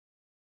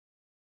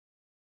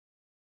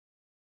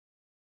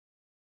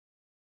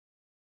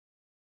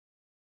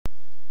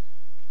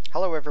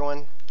Hello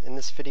everyone. In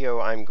this video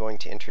I'm going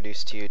to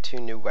introduce to you two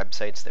new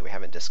websites that we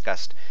haven't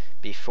discussed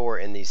before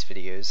in these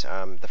videos.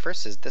 The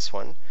first is this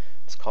one.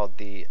 It's called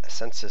the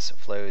Census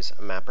Flows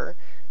Mapper,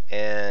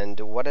 and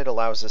what it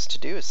allows us to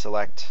do is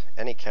select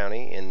any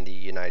county in the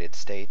United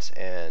States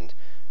and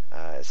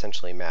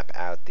essentially map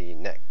out the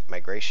net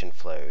migration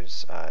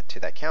flows to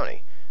that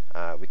county.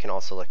 We can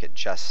also look at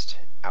just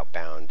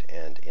outbound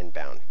and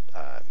inbound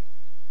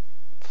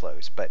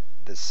flows, but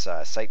this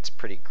site's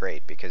pretty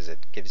great because it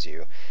gives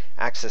you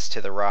access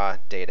to the raw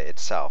data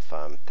itself.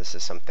 This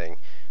is something,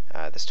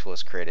 this tool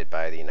is created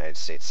by the United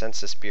States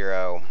Census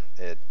Bureau.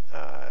 It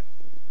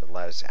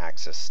allows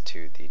access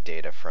to the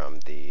data from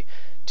the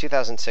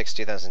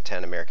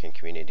 2006-2010 American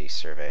Community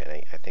Survey,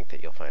 and I think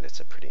that you'll find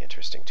it's a pretty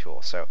interesting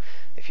tool. So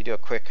if you do a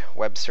quick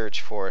web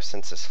search for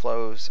Census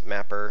Flows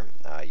Mapper,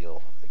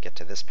 you'll get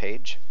to this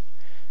page,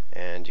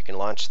 and you can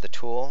launch the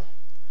tool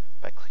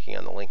by clicking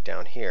on the link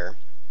down here.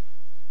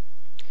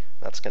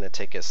 That's going to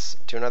take us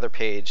to another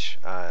page.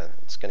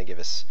 It's going to give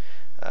us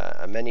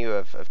a menu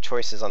of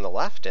choices on the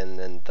left, and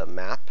then the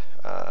map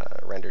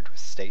rendered with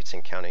states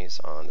and counties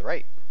on the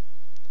right.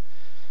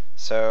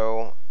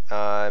 So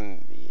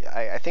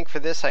I think for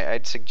this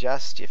I'd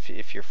suggest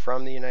if you're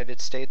from the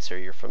United States or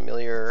you're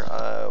familiar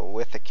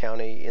with a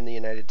county in the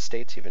United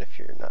States, even if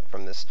you're not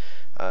from this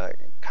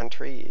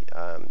country,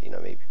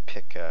 maybe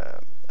pick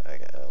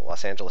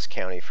Los Angeles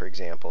County, for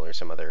example, or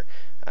some other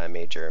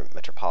major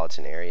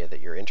metropolitan area that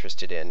you're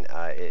interested in.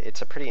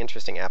 It's a pretty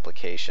interesting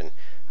application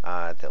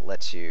that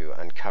lets you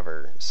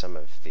uncover some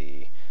of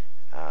the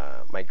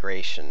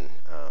migration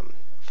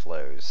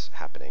flows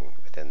happening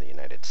within the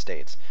United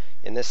States.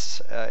 In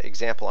this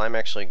example, I'm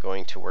actually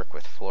going to work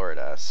with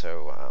Florida,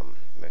 so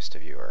most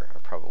of you are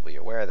probably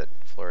aware that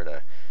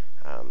Florida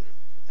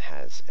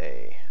has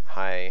a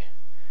high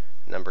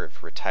number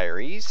of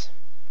retirees,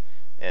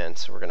 and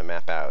so we're going to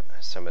map out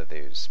some of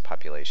those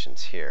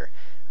populations here.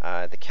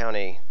 The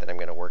county that I'm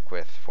going to work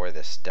with for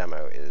this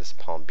demo is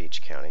Palm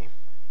Beach County.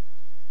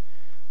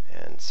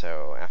 And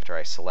so after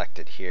I select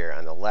it here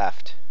on the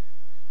left,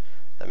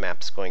 the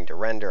map's going to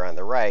render on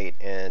the right,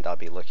 and I'll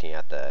be looking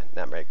at the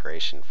net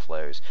migration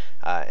flows.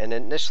 And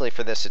initially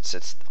for this,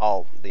 it's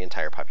all the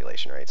entire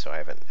population, right? So I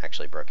haven't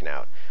actually broken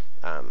out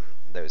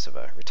those of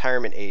a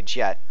retirement age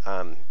yet,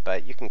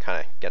 but you can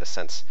kind of get a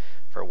sense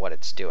for what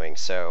it's doing.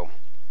 So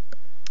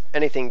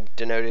anything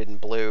denoted in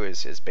blue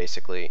is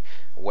basically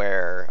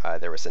where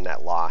there was a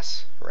net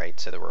loss, right?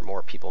 So there were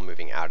more people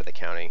moving out of the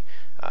county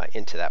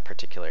into that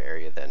particular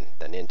area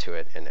than into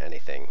it, and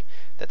anything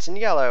that's in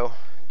yellow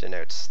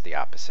denotes the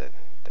opposite.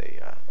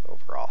 They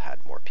overall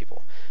had more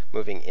people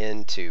moving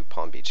into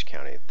Palm Beach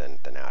County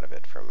than out of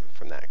it from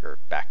that, or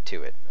back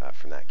to it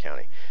from that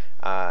county.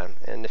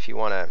 And if you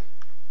want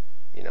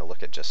to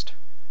look at just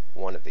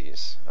one of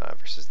these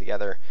versus the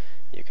other,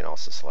 you can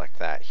also select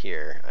that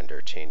here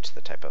under change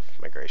the type of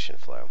migration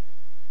flow.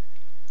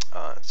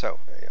 So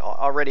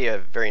already a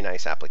very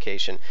nice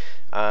application.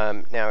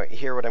 Now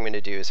here what I'm going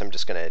to do is I'm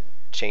just going to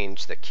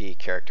change the key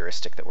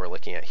characteristic that we're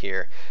looking at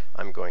here.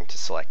 I'm going to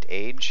select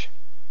age,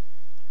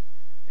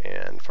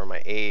 and for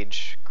my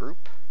age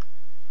group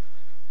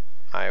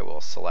I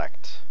will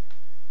select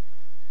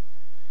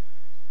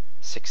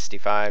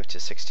 65 to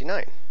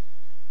 69,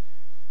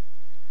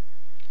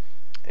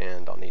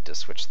 and I'll need to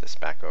switch this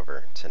back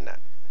over to net.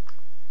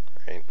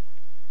 Right.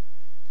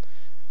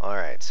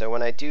 Alright, so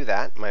when I do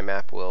that, my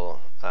map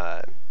will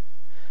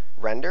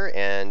render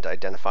and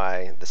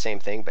identify the same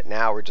thing, but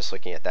now we're just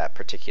looking at that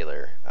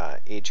particular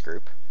age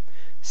group.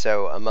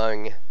 So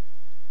among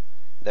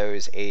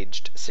those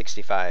aged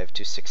 65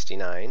 to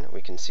 69,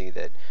 we can see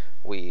that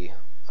we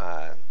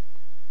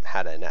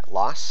had a net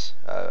loss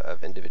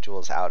of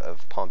individuals out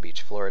of Palm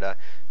Beach, Florida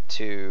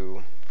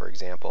to, for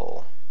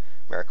example,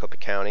 Maricopa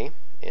County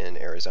in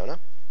Arizona.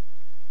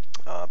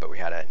 But we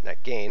had a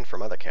net gain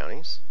from other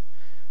counties,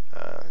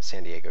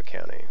 San Diego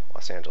County,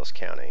 Los Angeles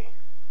County,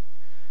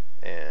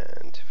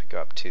 and if we go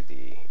up to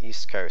the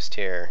East Coast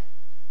here,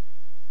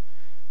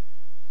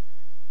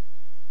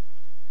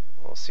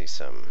 we'll see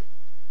some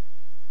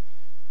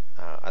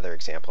other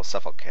examples,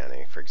 Suffolk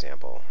County, for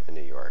example, in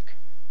New York.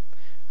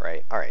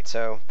 Right. All right.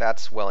 So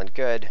that's well and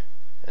good,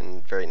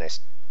 and very nice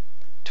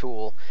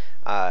tool.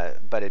 But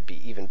it'd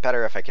be even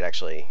better if I could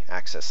actually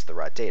access the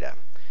raw data.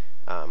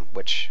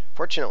 Which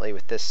fortunately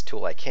with this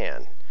tool I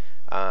can.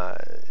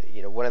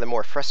 One of the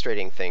more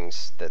frustrating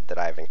things that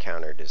I've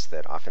encountered is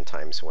that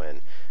oftentimes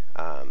when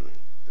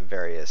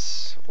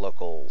various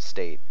local,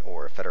 state,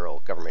 or federal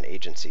government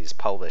agencies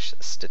publish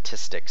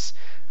statistics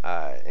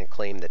and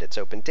claim that it's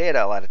open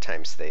data, a lot of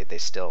times they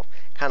still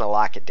kind of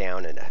lock it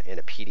down in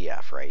a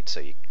PDF, right? So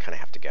you kind of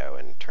have to go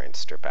and try and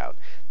strip out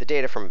the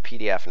data from a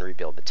PDF and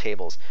rebuild the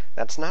tables.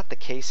 That's not the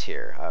case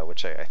here,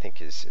 which I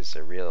think is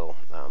a real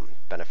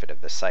benefit of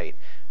the site.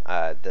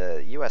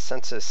 The U.S.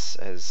 Census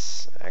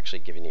has actually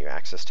given you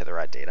access to the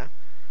raw data.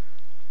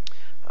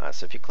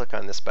 So if you click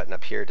on this button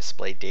up here,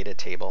 Display Data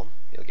Table,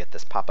 you'll get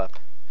this pop-up,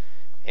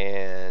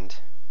 and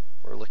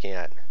we're looking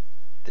at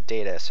the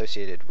data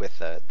associated with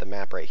the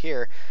map right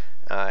here.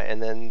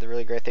 And then the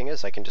really great thing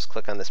is I can just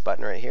click on this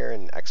button right here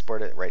and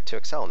export it right to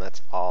Excel, and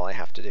that's all I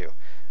have to do.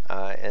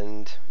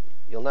 And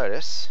you'll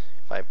notice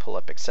if I pull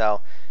up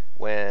Excel,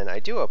 when I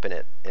do open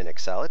it in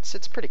Excel,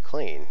 it's pretty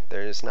clean.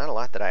 There's not a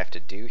lot that I have to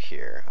do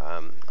here.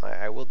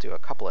 I will do a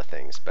couple of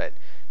things, but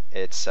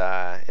it's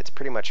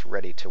pretty much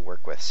ready to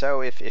work with.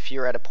 So if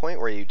you're at a point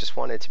where you just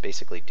wanted to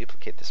basically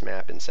duplicate this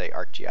map in, say,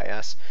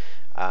 ArcGIS,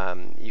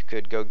 you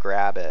could go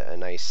grab a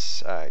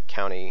nice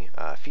county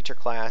feature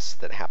class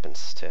that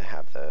happens to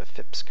have the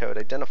FIPS code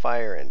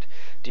identifier and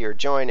do your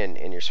join,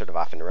 and you're sort of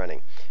off and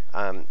running.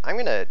 I'm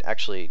going to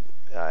actually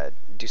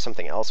do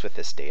something else with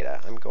this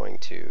data. I'm going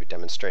to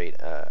demonstrate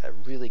a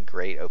really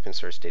great open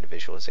source data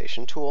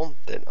visualization tool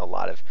that a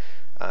lot of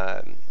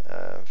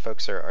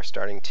folks are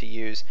starting to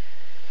use.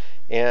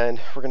 And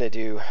we're going to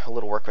do a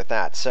little work with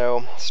that.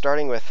 So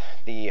starting with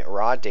the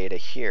raw data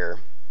here,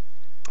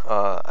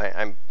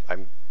 I'm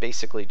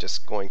basically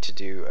just going to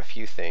do a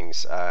few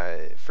things.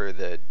 For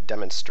the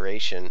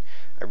demonstration,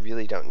 I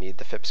really don't need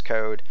the FIPS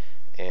code,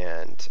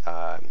 and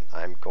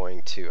I'm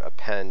going to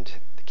append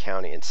the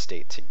county and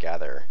state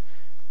together.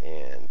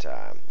 And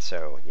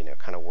so,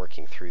 kind of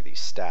working through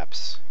these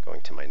steps, going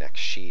to my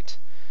next sheet.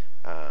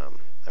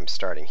 I'm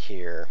starting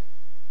here.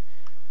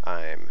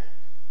 I'm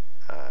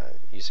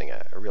using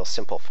a real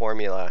simple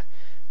formula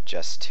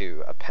just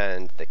to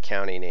append the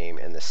county name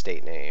and the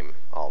state name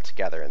all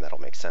together, and that'll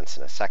make sense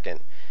in a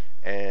second.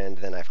 And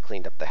then I've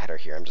cleaned up the header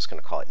here. I'm just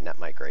going to call it net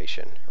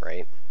migration,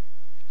 right,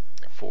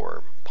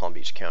 for Palm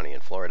Beach County in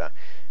Florida.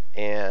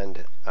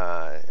 And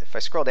if I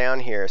scroll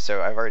down here,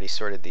 so I've already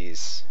sorted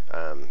these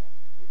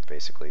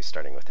basically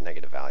starting with the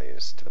negative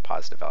values to the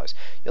positive values.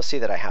 You'll see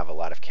that I have a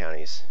lot of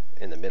counties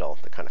in the middle,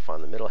 that kind of fall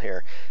in the middle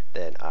here,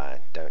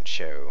 that don't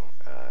show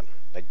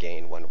a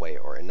gain one way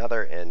or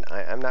another, and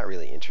I'm not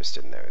really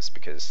interested in those,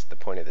 because the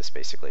point of this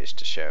basically is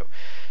to show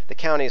the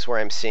counties where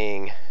I'm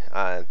seeing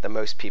the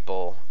most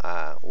people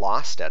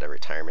lost at a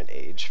retirement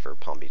age for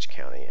Palm Beach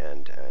County,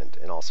 and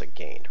also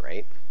gained,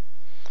 right?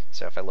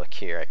 So if I look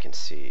here, I can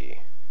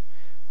see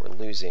we're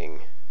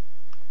losing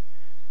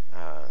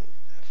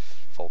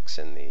folks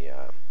in the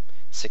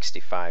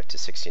 65 to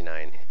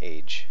 69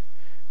 age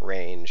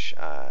range,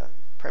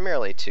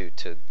 primarily to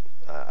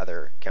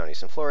other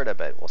counties in Florida,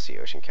 but we'll see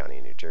Ocean County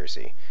in New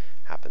Jersey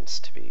happens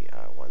to be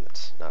one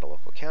that's not a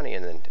local county.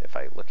 And then if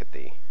I look at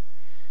the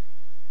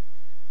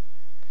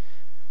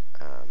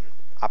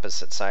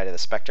opposite side of the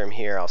spectrum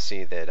here, I'll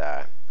see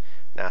that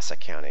Nassau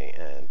County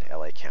and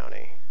LA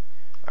County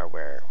are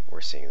where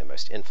we're seeing the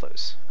most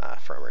inflows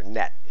from, or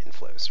net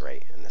inflows,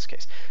 right, in this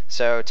case.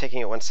 So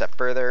taking it one step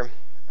further,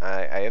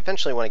 I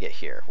eventually want to get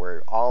here,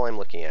 where all I'm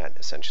looking at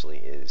essentially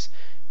is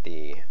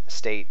the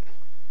state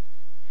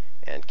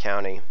and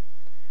county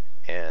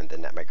and the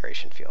net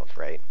migration field,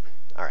 right?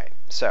 All right,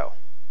 so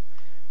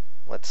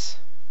let's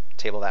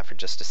table that for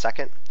just a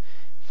second.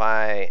 If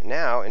I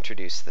now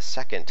introduce the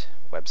second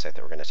website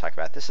that we're going to talk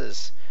about, this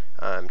is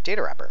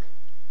DataWrapper.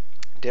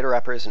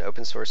 DataWrapper is an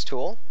open source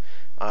tool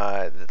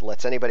that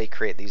lets anybody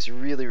create these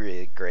really,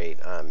 really great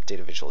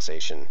data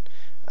visualization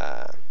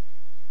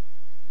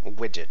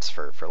widgets,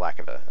 for lack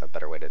of a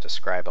better way to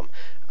describe them.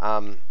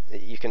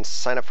 You can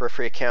sign up for a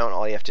free account.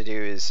 All you have to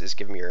do is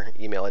give them your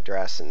email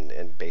address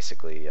and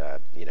basically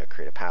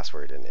create a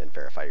password and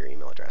verify your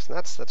email address, and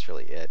that's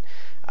really it.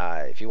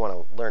 If you want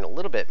to learn a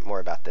little bit more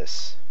about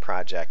this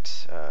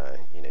project,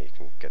 you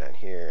can go down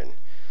here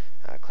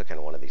and click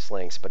on one of these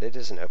links, but it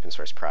is an open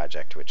source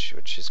project, which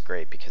is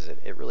great because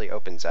it really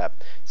opens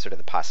up sort of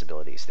the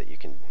possibilities that you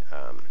can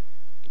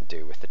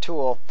do with the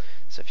tool.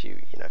 So if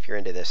if you're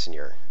into this and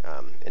you're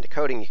into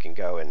coding, you can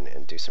go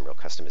and do some real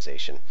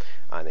customization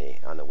on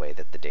the way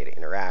that the data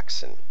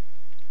interacts and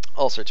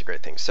all sorts of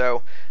great things.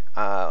 So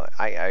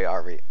I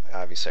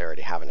obviously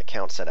already have an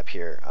account set up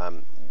here.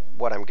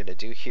 What I'm going to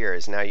do here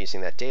is, now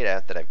using that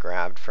data that I've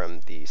grabbed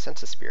from the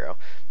Census Bureau,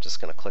 I'm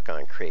just going to click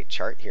on Create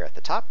Chart here at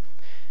the top,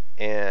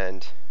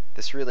 and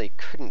this really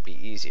couldn't be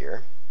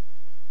easier.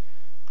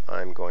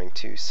 I'm going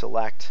to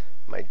select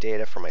my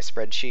data from my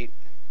spreadsheet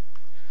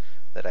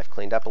that I've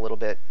cleaned up a little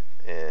bit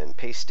and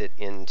paste it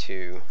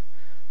into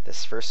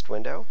this first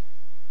window.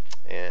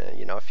 And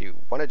if you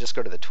want to just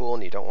go to the tool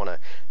and you don't want to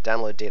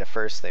download data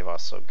first, they've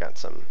also got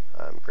some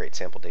great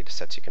sample data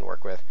sets you can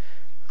work with.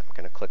 I'm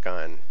going to click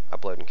on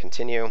Upload and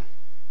Continue.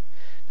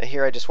 Now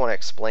here I just want to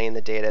explain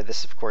the data.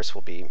 This of course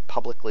will be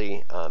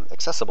publicly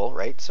accessible,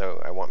 right?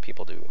 So I want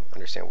people to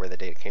understand where the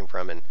data came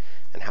from and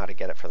how to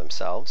get it for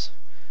themselves.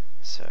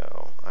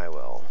 So I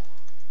will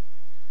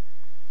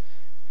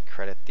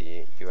credit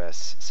the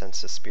U.S.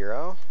 Census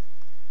Bureau,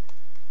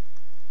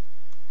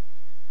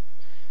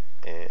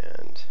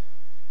 and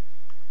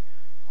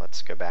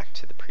let's go back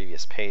to the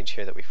previous page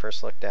here that we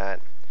first looked at,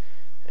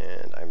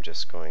 and I'm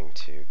just going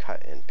to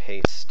cut and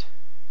paste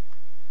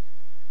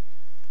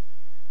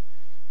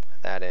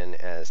that in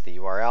as the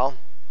URL,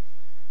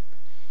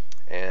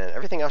 and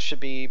everything else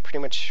should be pretty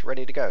much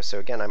ready to go. So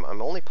again,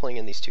 I'm only pulling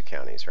in these two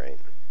counties, right?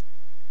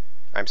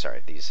 I'm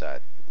sorry, these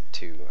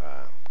two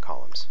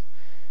columns.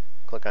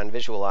 Click on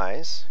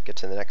Visualize, get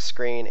to the next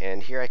screen,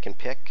 and here I can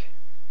pick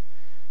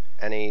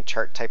any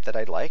chart type that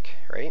I'd like,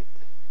 right?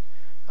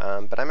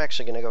 But I'm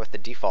actually going to go with the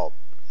default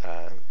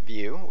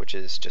view, which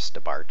is just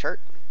a bar chart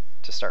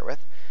to start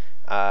with.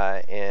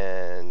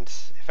 And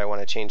if I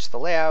want to change the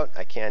layout,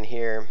 I can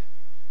here.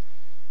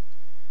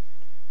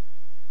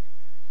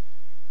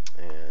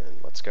 And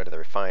let's go to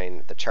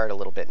refine the chart a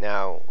little bit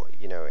now.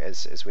 You know,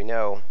 as we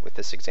know, with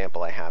this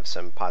example, I have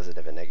some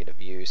positive and negative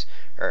views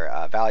or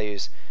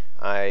values.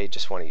 I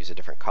just want to use a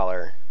different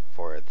color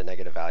for the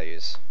negative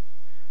values.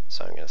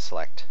 So I'm going to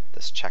select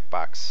this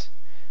checkbox,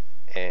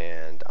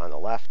 and on the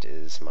left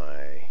is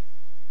my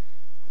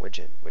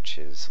widget, which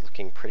is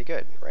looking pretty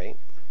good, right?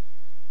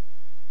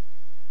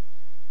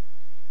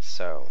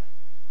 So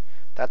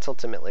that's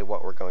ultimately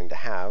what we're going to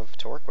have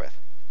to work with.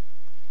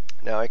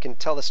 Now I can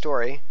tell the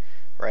story,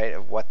 right,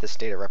 of what this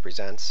data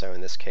represents. So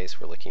in this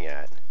case, we're looking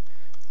at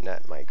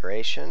net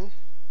migration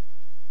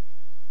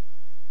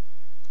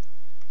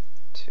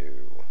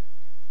to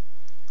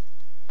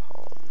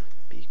Palm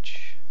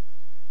Beach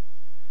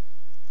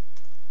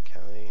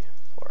County,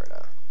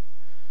 Florida.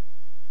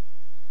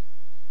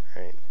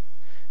 Right.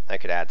 I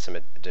could add some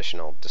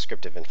additional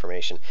descriptive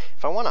information.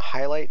 If I want to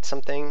highlight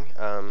something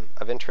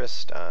of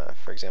interest,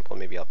 for example,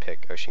 maybe I'll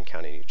pick Ocean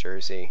County, New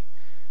Jersey.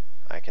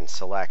 I can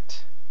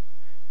select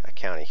a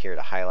county here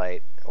to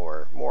highlight,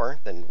 or more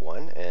than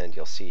one, and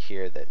you'll see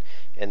here that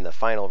in the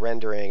final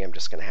rendering, I'm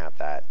just going to have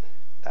that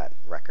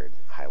record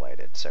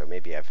highlighted. So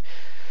maybe I've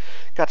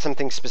got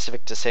something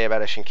specific to say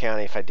about Ocean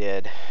County. If I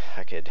did,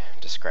 I could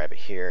describe it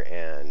here,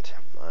 and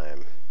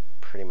I'm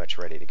pretty much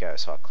ready to go.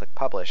 So I'll click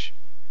Publish.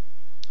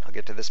 I'll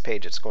get to this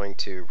page. It's going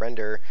to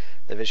render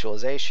the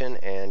visualization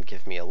and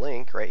give me a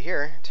link right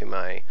here to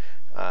my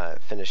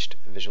finished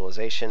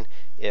visualization.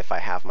 If I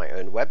have my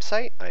own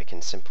website, I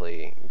can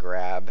simply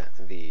grab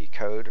the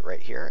code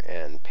right here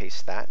and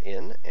paste that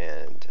in,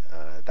 and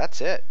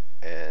that's it.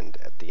 And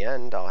at the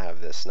end, I'll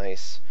have this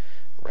nice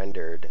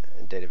rendered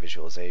data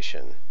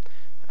visualization.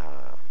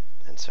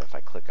 And so if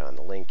I click on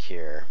the link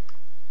here,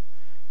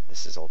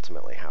 this is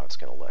ultimately how it's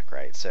going to look,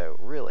 right? So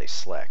really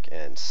slick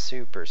and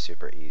super,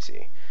 super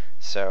easy.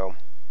 So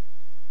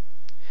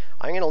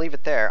I'm going to leave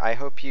it there. I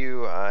hope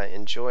you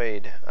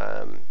enjoyed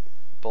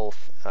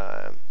both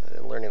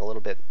learning a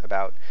little bit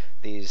about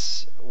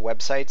these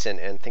websites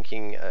and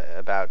thinking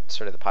about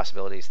sort of the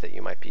possibilities that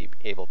you might be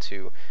able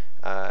to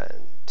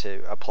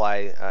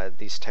apply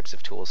these types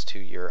of tools to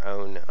your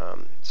own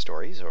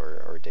stories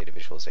or data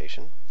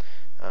visualization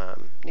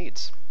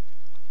needs.